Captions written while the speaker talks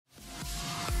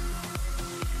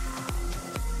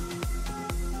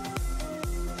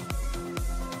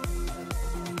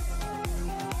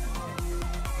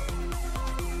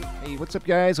What's up,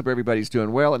 guys? Hope everybody's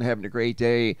doing well and having a great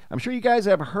day. I'm sure you guys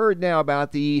have heard now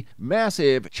about the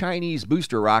massive Chinese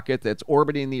booster rocket that's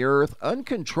orbiting the Earth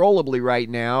uncontrollably right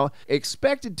now,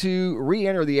 expected to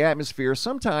re-enter the atmosphere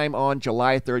sometime on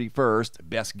July 31st,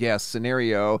 best guess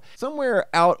scenario. Somewhere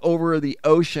out over the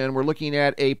ocean, we're looking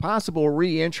at a possible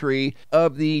re-entry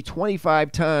of the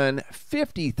 25-ton,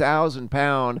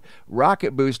 50,000-pound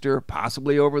rocket booster,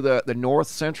 possibly over the north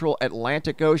central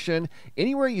Atlantic Ocean.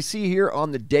 Anywhere you see here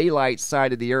on the daylight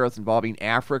side of the Earth involving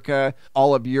Africa,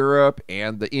 all of Europe,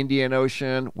 and the Indian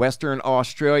Ocean, Western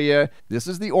Australia. This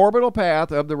is the orbital path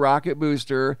of the rocket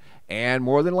booster, and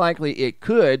more than likely it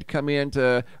could come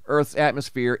into Earth's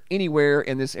atmosphere anywhere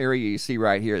in this area you see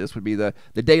right here. This would be the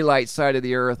daylight side of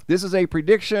the Earth. This is a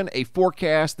prediction, a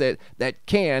forecast that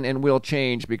can and will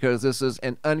change because this is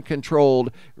an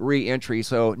uncontrolled re-entry,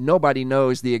 so nobody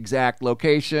knows the exact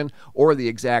location or the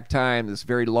exact time this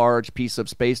very large piece of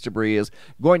space debris is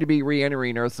going to be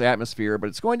re-entering Earth's atmosphere, but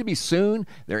it's going to be soon.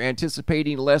 They're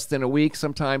anticipating less than a week,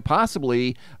 sometime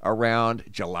possibly around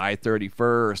July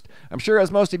 31st. I'm sure as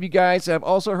most of you guys have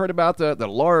also heard about the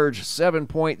large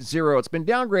 7.0. It's been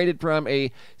downgraded from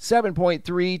a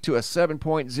 7.3 to a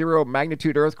 7.0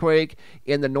 magnitude earthquake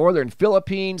in the northern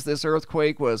Philippines. This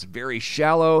earthquake was very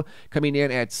shallow, coming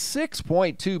in at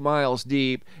 6.2 miles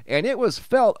deep, and it was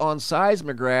felt on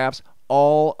seismographs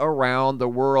all around the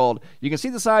world. You can see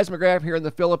the seismograph here in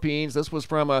the Philippines. This was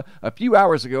from a few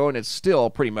hours ago, and it's still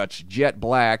pretty much jet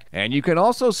black. And you can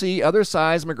also see other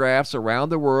seismographs around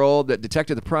the world that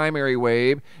detected the primary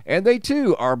wave, and they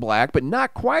too are black, but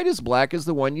not quite as black as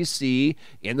the one you see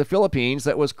in the Philippines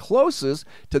that was closest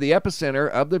to the epicenter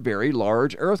of the very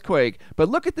large earthquake. But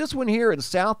look at this one here in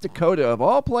South Dakota, of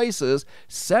all places,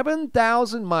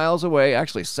 7,000 miles away,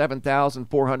 actually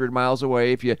 7,400 miles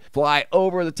away if you fly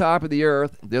over the top of the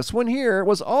Earth. This one here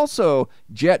was also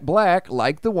jet black,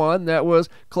 like the one that was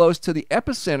close to the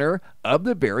epicenter of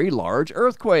the very large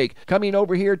earthquake. Coming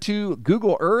over here to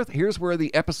Google Earth, here's where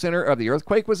the epicenter of the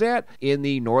earthquake was at, in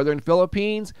the northern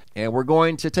Philippines, and we're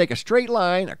going to take a straight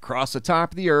line across the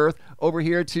top of the Earth over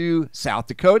here to South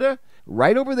Dakota,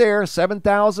 right over there,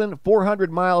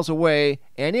 7,400 miles away,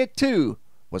 and it too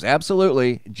was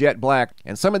absolutely jet black.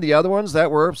 And some of the other ones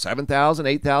that were 7,000,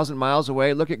 8,000 miles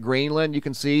away, look at Greenland, you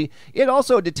can see it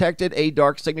also detected a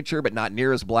dark signature, but not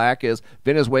near as black as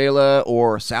Venezuela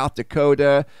or South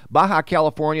Dakota. Baja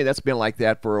California, that's been like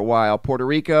that for a while. Puerto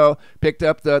Rico picked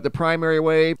up the primary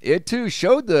wave. It too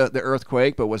showed the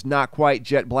earthquake, but was not quite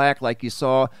jet black like you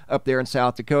saw up there in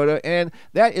South Dakota. And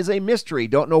that is a mystery.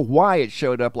 Don't know why it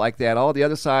showed up like that. All the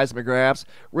other seismographs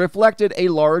reflected a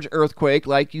large earthquake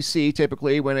like you see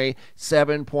typically when a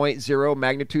 7.0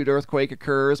 magnitude earthquake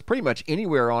occurs pretty much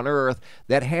anywhere on Earth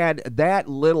that had that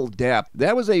little depth.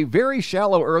 That was a very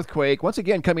shallow earthquake, once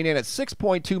again coming in at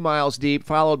 6.2 miles deep,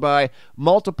 followed by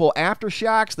multiple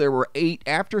aftershocks. There were 8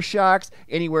 aftershocks,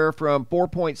 anywhere from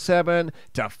 4.7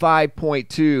 to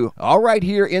 5.2, all right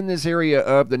here in this area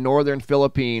of the northern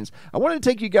Philippines. I wanted to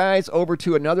take you guys over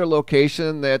to another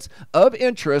location that's of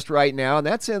interest right now, and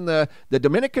that's in the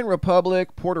Dominican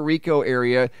Republic, Puerto Rico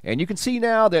area, and you can see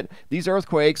now that these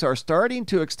earthquakes are starting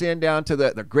to extend down to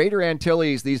the Greater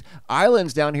Antilles, these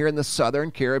islands down here in the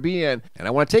southern Caribbean. And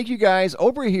I want to take you guys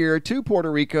over here to Puerto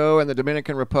Rico and the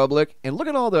Dominican Republic and look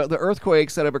at all the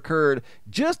earthquakes that have occurred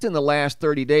just in the last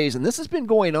 30 days. And this has been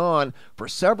going on for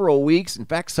several weeks, in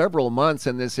fact, several months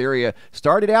in this area.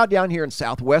 Started out down here in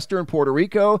southwestern Puerto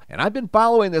Rico, and I've been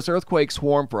following this earthquake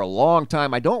swarm for a long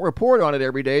time. I don't report on it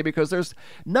every day because there's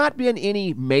not been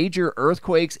any major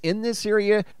earthquakes in this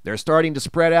area. They're starting to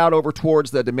spread out over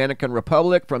towards the Dominican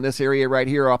Republic from this area right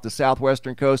here off the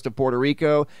southwestern coast of Puerto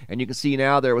Rico. And you can see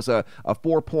now there was a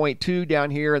 4.2 down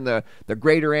here in the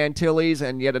Greater Antilles,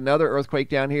 and yet another earthquake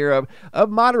down here of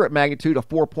moderate magnitude of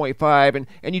 4.5.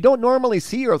 And you don't normally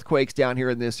see earthquakes down here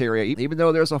in this area, even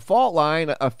though there's a fault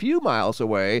line a few miles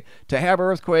away. To have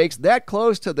earthquakes that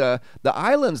close to the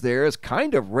islands there is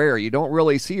kind of rare. You don't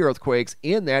really see earthquakes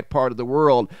in that part of the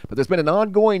world. But there's been an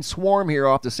ongoing swarm here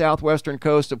off the southwestern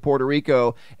coast of Puerto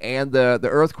Rico, and the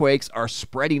earthquakes are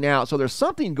spreading out. So there's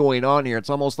something going on here. It's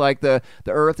almost like the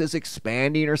earth is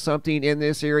expanding or something in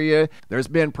this area. There's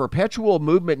been perpetual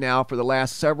movement now for the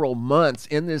last several months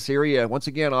in this area. Once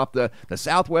again, off the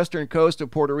southwestern coast of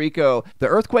Puerto Rico, the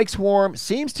earthquake swarm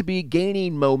seems to be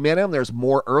gaining momentum. There's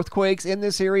more earthquakes in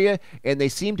this area, and they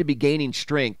seem to be gaining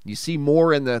strength. You see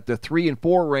more in the 3 and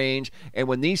 4 range, and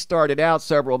when these started out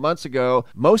several months ago,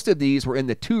 most of these were in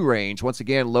the 2 range, once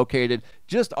again located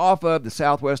just off of the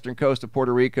southwestern coast of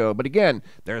Puerto Rico. But again,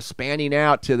 they're spanning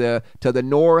out to the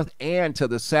north and to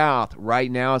the south right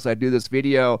now as I do this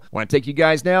video. I want to take you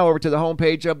guys now over to the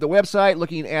homepage of the website,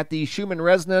 looking at the Schumann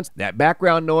resonance, that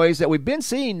background noise that we've been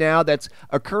seeing now that's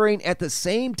occurring at the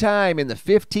same time in the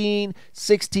 15,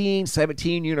 16,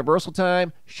 17 universal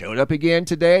time. Showed up again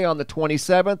today on the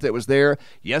 27th. It was there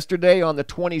yesterday on the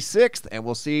 26th, and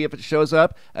we'll see if it shows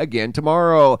up again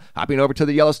tomorrow. Hopping over to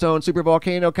the Yellowstone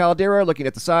supervolcano caldera, looking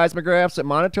at the seismographs that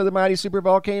monitor the mighty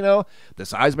supervolcano. The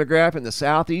seismograph in the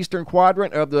southeastern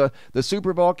quadrant of the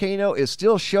supervolcano is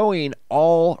still showing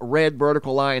all red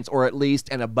vertical lines, or at least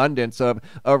an abundance of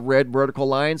red vertical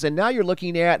lines. And now you're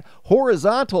looking at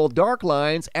horizontal dark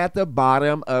lines at the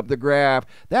bottom of the graph.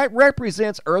 That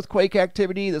represents earthquake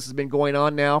activity. This has been going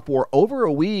on now for over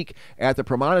a week at the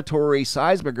premonitory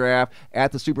seismograph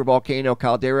at the supervolcano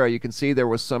caldera. You can see there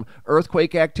was some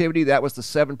earthquake activity. That was the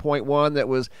 7.1 that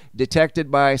was detected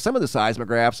by some of the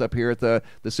seismographs up here at the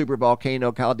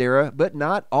supervolcano caldera, but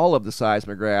not all of the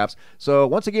seismographs. So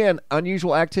once again,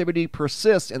 unusual activity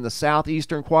persists in the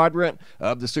southeastern quadrant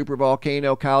of the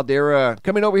supervolcano caldera.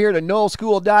 Coming over here to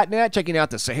nullschool.net, checking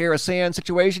out the Sahara sand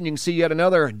situation, you can see yet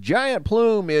another giant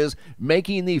plume is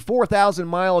making the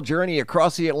 4,000-mile journey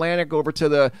across the Atlantic over to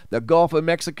the Gulf of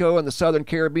Mexico and the southern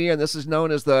Caribbean. This is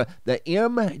known as the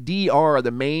MDR,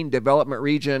 the main development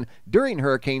region during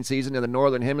hurricane season in the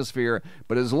northern hemisphere.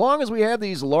 But as long as we have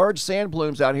these large sand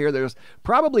plumes out here, there's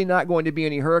probably not going to be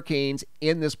any hurricanes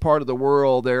in this part of the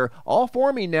world. They're all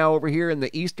forming now over here in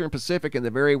the eastern Pacific in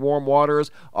the very warm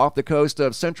waters off the coast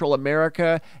of Central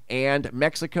America and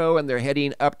Mexico, and they're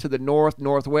heading up to the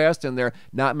northwest, and they're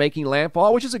not making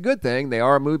landfall, which is a good thing. They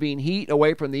are moving heat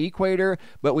away from the equator,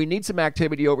 but we need some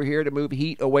activity over here to move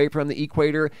heat away from the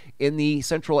equator in the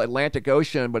central Atlantic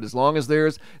Ocean. But as long as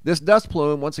there's this dust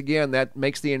plume, once again, that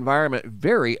makes the environment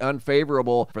very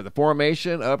unfavorable for the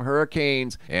formation of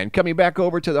hurricanes. And coming back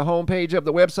over to the homepage of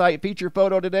the website, feature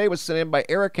photo today was sent in by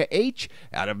Erica H.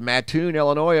 out of Mattoon,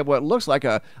 Illinois, of what looks like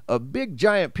a big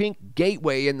giant pink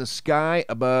gateway in the sky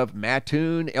above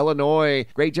Mattoon, Illinois.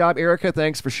 Great job, Erica.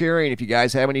 Thanks for sharing. If you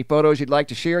guys have any photos you'd like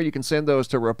to share, you can send those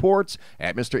to reports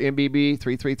at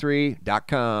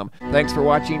MrMBB333.com. Thanks for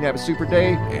watching. Have a super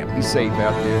day and be safe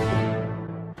out there.